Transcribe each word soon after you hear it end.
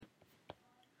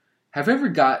Have you ever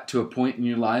got to a point in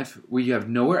your life where you have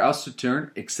nowhere else to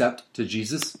turn except to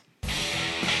Jesus?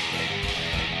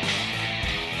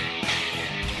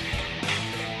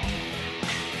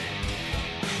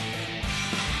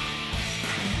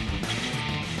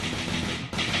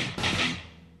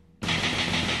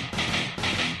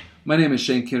 My name is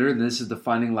Shane Kidder, and this is the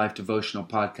Finding Life Devotional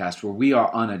Podcast, where we are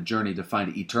on a journey to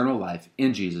find eternal life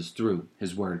in Jesus through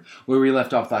His Word. Where we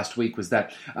left off last week was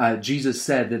that Jesus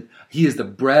said that He is the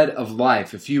bread of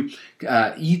life. If you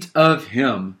eat of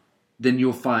Him, then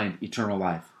you'll find eternal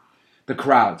life. The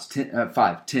crowds,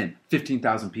 5, 10,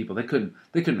 15,000 people, they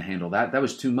couldn't handle that. That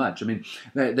was too much. I mean,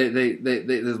 they're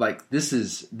like, this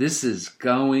is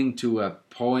going to a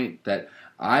point that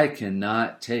I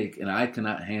cannot take and I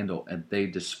cannot handle, and they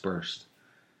dispersed,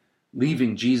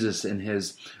 leaving Jesus and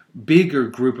His bigger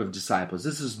group of disciples.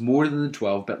 This is more than the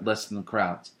 12, but less than the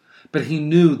crowds. But He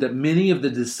knew that many of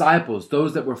the disciples,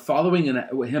 those that were following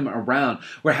Him around,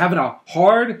 were having a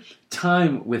hard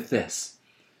time with this.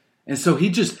 And so He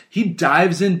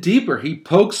dives in deeper. He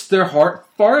pokes their heart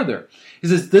farther. He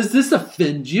says, does this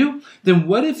offend you? Then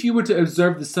what if you were to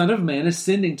observe the Son of Man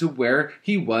ascending to where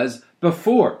He was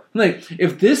before? Like,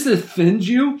 if this offends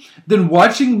you, then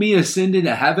watching me ascend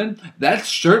into heaven, that's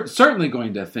certainly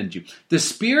going to offend you. The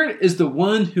Spirit is the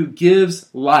one who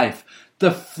gives life.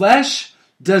 The flesh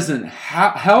doesn't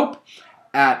help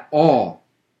at all.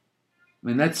 I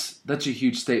mean, that's a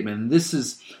huge statement. And this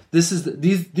is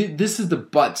the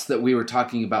buts that we were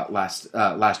talking about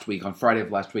last week, on Friday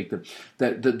of last week,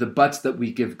 the buts that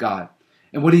we give God.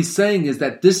 And what He's saying is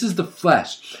that this is the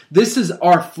flesh. This is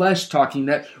our flesh talking,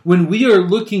 that when we are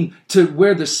looking to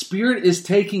where the Spirit is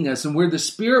taking us and where the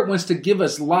Spirit wants to give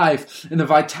us life and the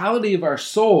vitality of our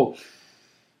soul,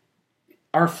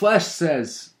 our flesh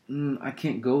says, I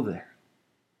can't go there.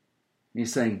 And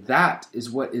He's saying that is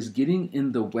what is getting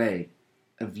in the way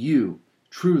of you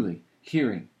truly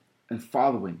hearing and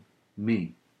following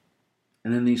me.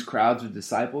 And then these crowds of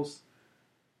disciples,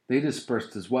 they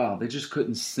dispersed as well. They just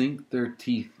couldn't sink their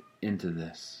teeth into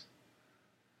this.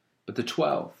 But the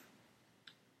 12,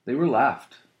 they were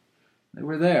left. They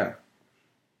were there.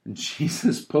 And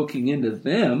Jesus poking into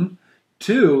them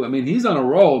too. I mean, He's on a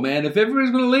roll, man. If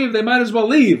everybody's going to leave, they might as well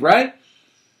leave, right?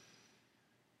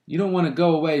 You don't want to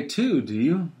go away too, do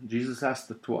you? Jesus asked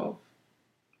the 12.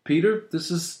 Peter, this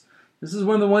is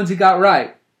one of the ones he got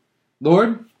right.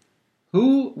 Lord,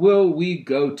 who will we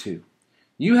go to?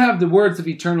 You have the words of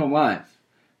eternal life.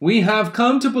 We have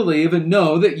come to believe and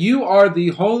know that You are the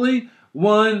Holy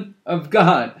One of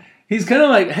God. He's kind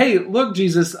of like, hey, look,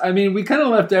 Jesus, I mean, we kind of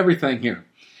left everything here.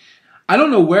 I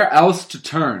don't know where else to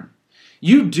turn.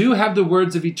 You do have the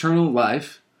words of eternal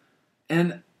life,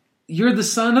 and You're the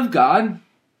Son of God.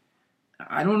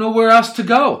 I don't know where else to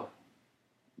go.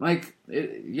 I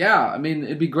mean,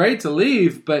 it'd be great to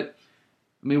leave, but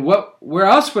I mean, where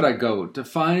else would I go to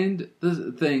find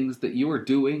the things that You are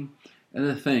doing and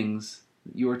the things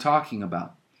that You are talking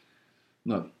about?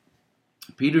 Look,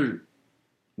 Peter,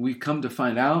 we come to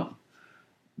find out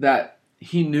that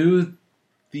he knew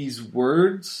these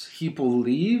words. He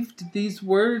believed these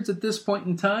words at this point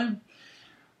in time,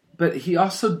 but he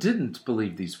also didn't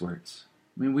believe these words.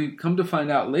 I mean, we come to find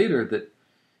out later that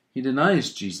he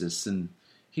denies Jesus, and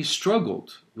he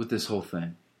struggled with this whole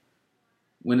thing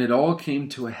when it all came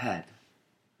to a head.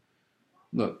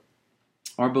 Look,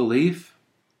 our belief,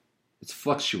 it's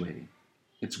fluctuating.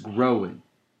 It's growing.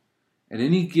 At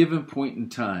any given point in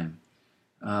time,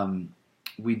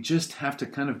 we just have to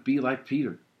kind of be like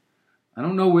Peter. I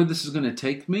don't know where this is going to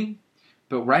take me,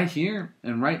 but right here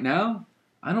and right now,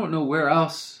 I don't know where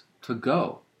else to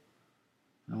go.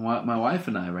 My wife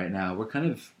and I right now, we're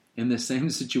kind of in the same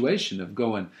situation of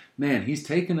going, man, He's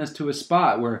taken us to a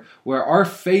spot where our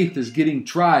faith is getting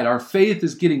tried, our faith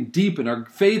is getting deepened, our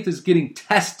faith is getting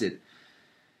tested.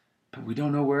 But we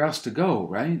don't know where else to go,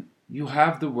 right? You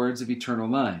have the words of eternal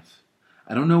life.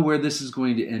 I don't know where this is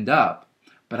going to end up,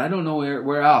 but I don't know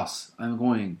where else I'm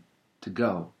going to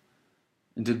go.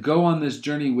 And to go on this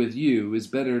journey with You is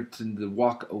better than to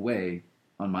walk away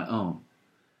on my own.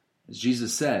 As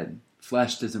Jesus said,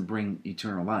 flesh doesn't bring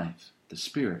eternal life. The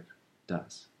Spirit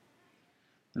does.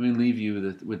 Let me leave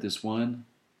you with this one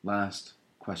last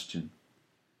question.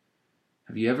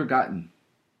 Have you ever gotten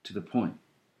to the point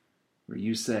where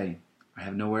you say, I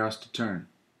have nowhere else to turn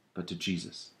but to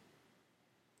Jesus?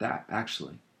 That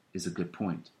actually is a good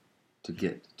point to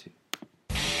get to.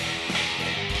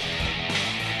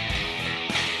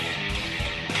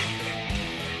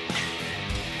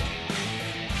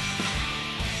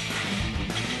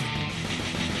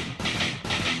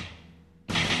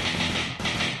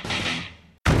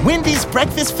 Wendy's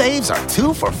breakfast faves are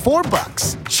 2 for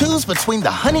 $4. Choose between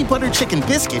the Honey Butter Chicken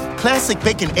Biscuit, Classic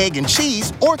Bacon, Egg, and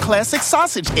Cheese, or Classic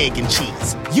Sausage, Egg, and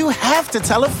Cheese. You have to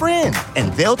tell a friend,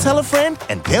 and they'll tell a friend,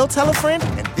 and they'll tell a friend,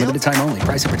 and they'll... Limited time only.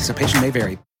 Price and participation may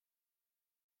vary.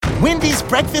 Wendy's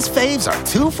breakfast faves are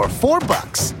 2 for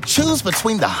 $4. Choose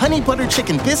between the Honey Butter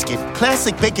Chicken Biscuit,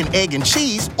 Classic Bacon, Egg, and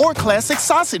Cheese, or Classic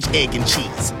Sausage, Egg, and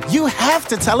Cheese. You have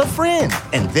to tell a friend,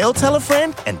 and they'll tell a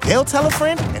friend, and they'll tell a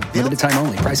friend, and they'll... Limited time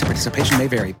only. Price and participation may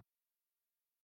vary.